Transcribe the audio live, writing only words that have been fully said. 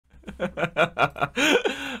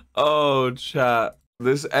Oh, chat.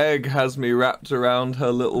 This egg has me wrapped around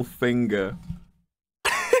her little finger.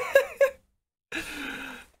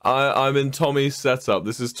 I'm in Tommy's setup.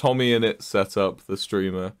 This is tommyinnit setup, the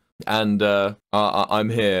streamer. And I'm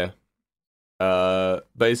here.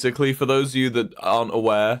 Basically, for those of you that aren't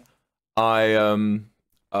aware, my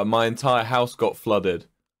entire house got flooded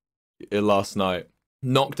last night.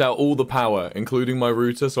 Knocked out all the power, including my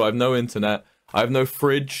router, so I have no internet. I have no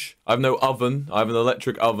fridge. I have no oven. I have an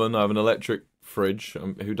electric oven. I have an electric fridge.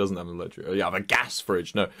 Who doesn't have an electric? Oh, yeah, I have a gas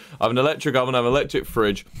fridge. No, I have an electric oven. I have an electric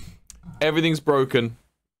fridge. Everything's broken.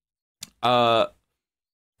 So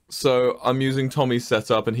I'm using Tommy's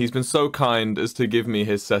setup, and he's been so kind as to give me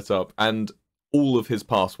his setup and all of his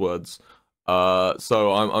passwords.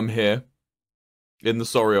 So I'm here in the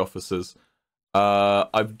sorry offices.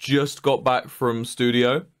 I've just got back from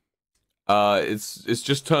studio. It's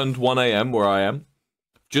just turned 1 AM where I am.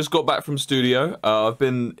 Just got back from studio. I've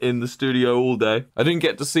been in the studio all day. I didn't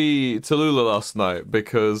get to see Tallulah last night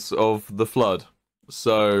because of the flood.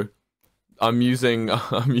 So I'm using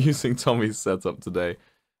Tommy's setup today.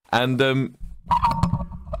 And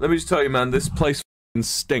let me just tell you, man, this place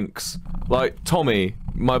stinks. Like, Tommy,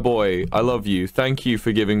 my boy, I love you. Thank you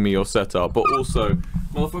for giving me your setup. But also,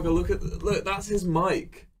 motherfucker, look, that's his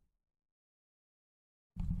mic.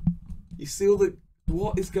 You see all the...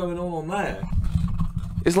 What is going on there?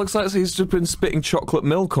 It looks like he's just been spitting chocolate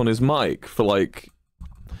milk on his mic for like...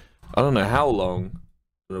 I don't know how long.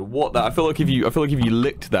 I don't know what that... I feel like if you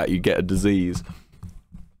licked that, you'd get a disease.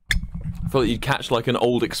 I feel like you'd catch like an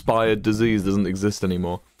old expired disease that doesn't exist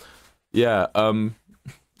anymore. Yeah, I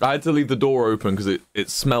had to leave the door open because it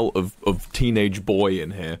smelled of teenage boy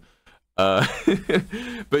in here.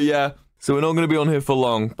 But yeah, so we're not going to be on here for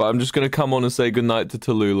long, but I'm just going to come on and say goodnight to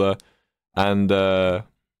Tallulah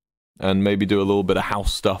and maybe do a little bit of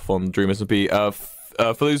house stuff on Dream SMP.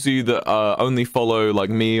 For those of you that only follow like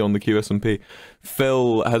me on the QSMP,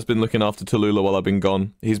 Phil has been looking after Tallulah while I've been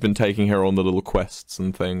gone. He's been taking her on the little quests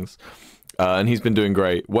and things. And he's been doing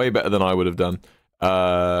great. Way better than I would have done.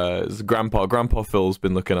 Grandpa Phil's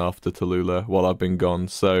been looking after Tallulah while I've been gone.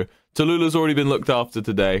 So Tallulah's already been looked after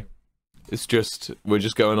today. It's just, we're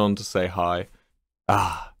just going on to say hi.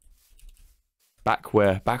 Ah. Back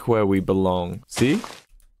where we belong. See?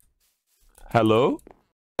 Hello?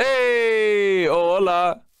 Hey!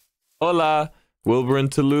 Hola! Hola! Wilbur and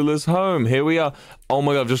Tallulah's home. Here we are. Oh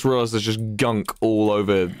my god, I've just realized there's just gunk all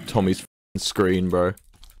over Tommy's screen, bro.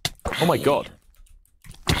 Oh my god.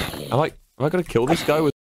 Have I gotta kill this guy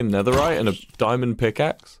with netherite and a diamond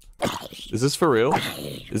pickaxe? Is this for real?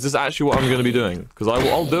 Is this actually what I'm gonna be doing? Because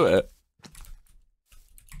I'll do it.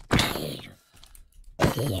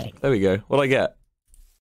 There we go. What'd I get?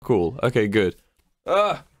 Cool. Okay, good.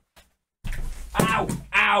 Ow!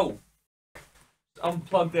 Ow!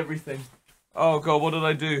 Unplugged everything. Oh god, what did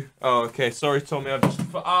I do? Oh, okay. Sorry, Tommy. I've just...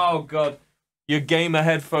 Oh god. Your gamer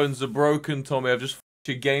headphones are broken, Tommy. I've just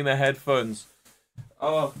your gamer headphones.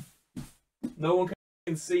 Oh. No one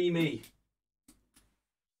can see me.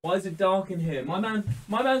 Why is it dark in here? My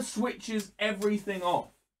man switches everything off.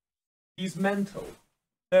 He's mental.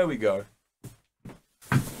 There we go.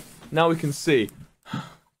 Now we can see.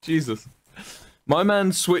 Jesus. My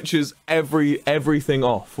man switches everything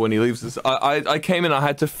off when he leaves this. I came in, I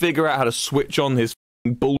had to figure out how to switch on his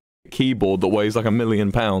bullshit keyboard that weighs like £1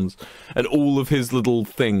 million and all of his little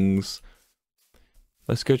things.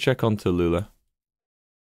 Let's go check on Tallulah.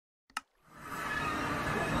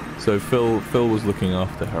 So Phil was looking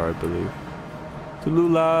after her, I believe.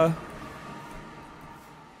 Tallulah.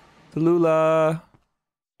 Tallulah.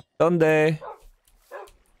 ¿Dónde?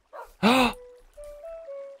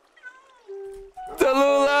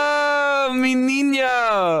 Tallulah, mi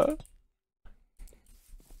niña.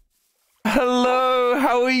 Hello,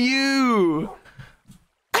 how are you?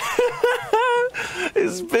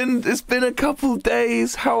 It's been a couple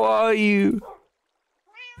days. How are you?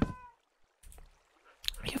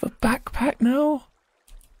 You have a backpack now?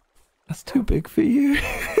 That's too big for you.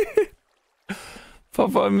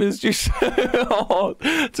 Papa, I missed you so hard.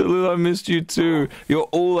 Tallulah, I missed you too. You're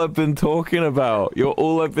all I've been talking about. You're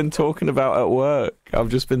all I've been talking about at work. I've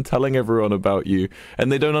just been telling everyone about you.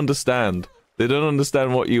 And they don't understand. They don't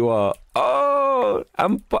understand what you are. Oh,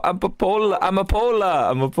 I'm a polar. I'm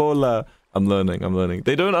learning.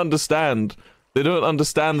 They don't understand. They don't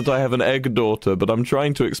understand that I have an egg daughter, but I'm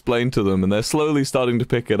trying to explain to them, and they're slowly starting to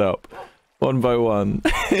pick it up. One by one.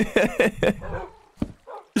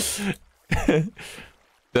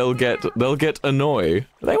 They'll get annoyed.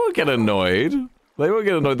 They won't get annoyed. They won't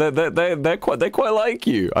get annoyed. They quite like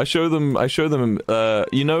you. I show them.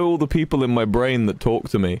 You know all the people in my brain that talk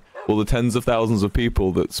to me. all the tens of thousands of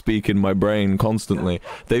people that speak in my brain constantly.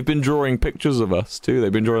 They've been drawing pictures of us too.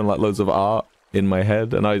 They've been drawing like loads of art in my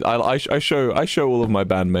head, and I show all of my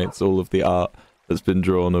bandmates all of the art that's been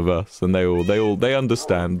drawn of us, and they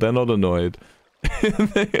understand. They're not annoyed.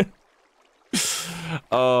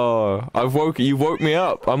 Oh, you woke me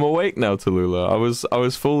up. I'm awake now, Tallulah. I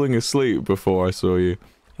was falling asleep before I saw you.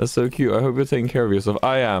 That's so cute. I hope you're taking care of yourself.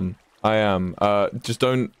 I am. Just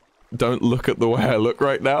don't look at the way I look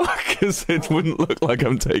right now, because it wouldn't look like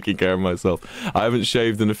I'm taking care of myself. I haven't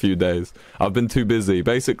shaved in a few days. I've been too busy.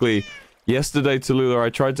 Basically, yesterday, Tallulah, I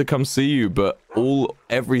tried to come see you, but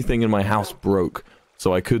everything in my house broke,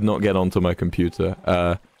 so I could not get onto my computer.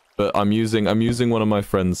 But I'm using one of my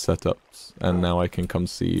friend's setups, and now I can come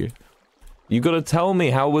see you. You gotta tell me,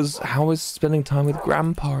 how was spending time with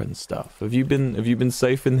Grandpa and stuff? Have you been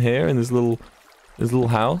safe in here in this little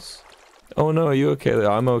house? Oh no, are you okay?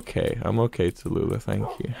 I'm okay, Tallulah, thank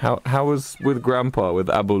you. How was with Grandpa, with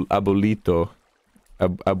Abuelito?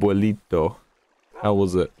 Abuelito. How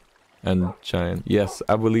was it? And Cheyenne. Yes,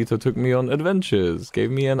 Abuelito took me on adventures,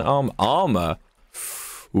 gave me an armor.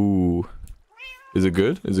 Ooh. Is it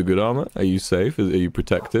good? Is it good armor? Are you safe? Are you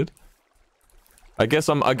protected? I guess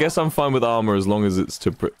I'm fine with armor as long as it's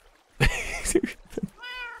to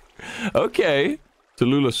Okay.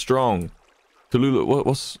 Tallulah strong. Tallulah,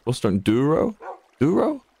 what's strong? Duro?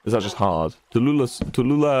 Duro? Is that just hard?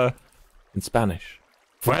 Tallulah in Spanish.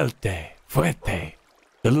 Fuerte.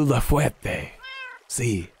 Tallulah fuerte.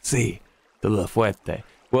 Sí. Tallulah fuerte.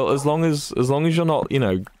 Well, as long as you're not, you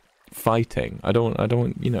know, fighting. I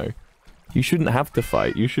don't, you know. You shouldn't have to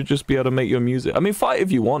fight. You should just be able to make your music. I mean, fight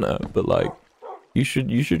if you wanna, but like, you should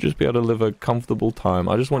just be able to live a comfortable time.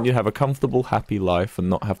 I just want you to have a comfortable, happy life and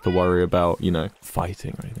not have to worry about, you know,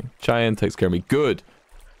 fighting or anything. Cheyenne takes care of me. Good.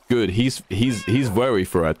 He's very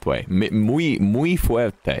fuerte. Muy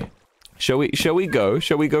fuerte. Shall we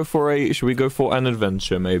go for an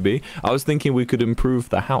adventure maybe? I was thinking we could improve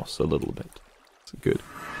the house a little bit. It's good.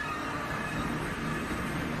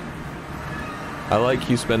 I like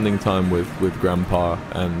you spending time with Grandpa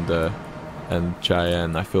and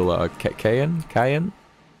Cheyenne. I feel like Cayenne?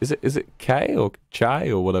 Is it Kay or Chai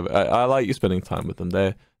or whatever? I like you spending time with them.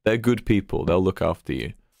 They're good people. They'll look after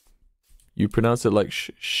you. You pronounce it like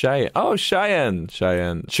Cheyenne. Oh, Cheyenne.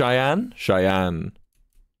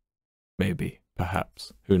 Maybe,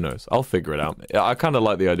 perhaps. Who knows? I'll figure it out. I kind of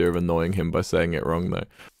like the idea of annoying him by saying it wrong though.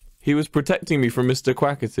 He was protecting me from Mr.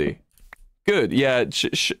 Quackity. Good, yeah,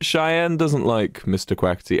 Cheyenne doesn't like Mr.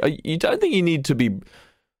 Quackity. You don't think you need to be...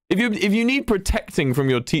 If you need protecting from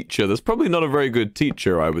your teacher, that's probably not a very good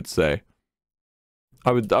teacher, I would say.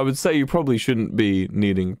 I would say you probably shouldn't be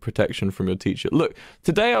needing protection from your teacher. Look,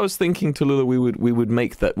 today I was thinking, Tallulah, we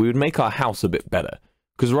would make our house a bit better.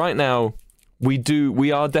 Because right now,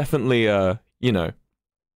 we are definitely, you know,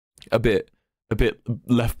 a bit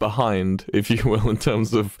left behind, if you will, in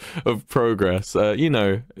terms of progress. You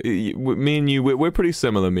know, me and you, we're pretty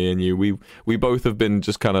similar, me and you. We both have been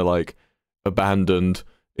just kind of like abandoned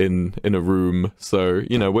in a room. So,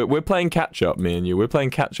 you know, we're playing catch up, me and you. We're playing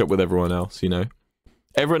catch up with everyone else, you know.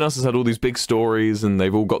 Everyone else has had all these big stories and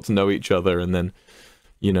they've all got to know each other, and then,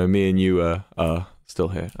 you know, me and you are still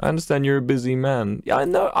here. I understand you're a busy man. Yeah, I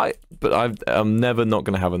know, but I'm never not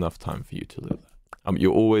going to have enough time for you, Tallulah.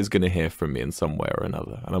 You're always going to hear from me in some way or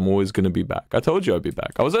another, and I'm always going to be back. I told you I'd be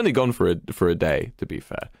back. I was only gone for a day, to be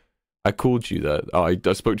fair. I called you that. Oh,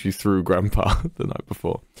 I spoke to you through Grandpa the night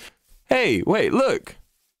before. Hey, wait, look.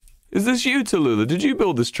 Is this you, Tallulah? Did you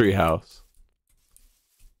build this tree house?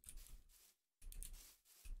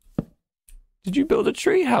 Did you build a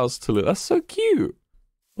tree house, Tallulah? That's so cute.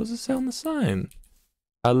 What does it say on the sign?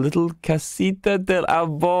 A little casita del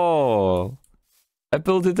arbol. I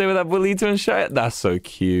built it there with Abuelito and Cheyenne. That's so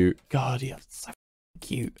cute. God, yeah, so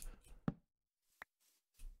cute.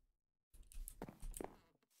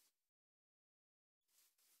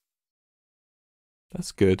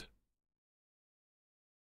 That's good.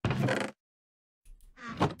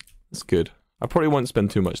 That's good. I probably won't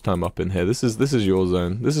spend too much time up in here. This is your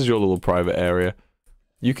zone. This is your little private area.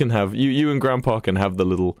 You can have you and Grandpa can have the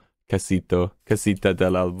little casita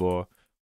del arbor.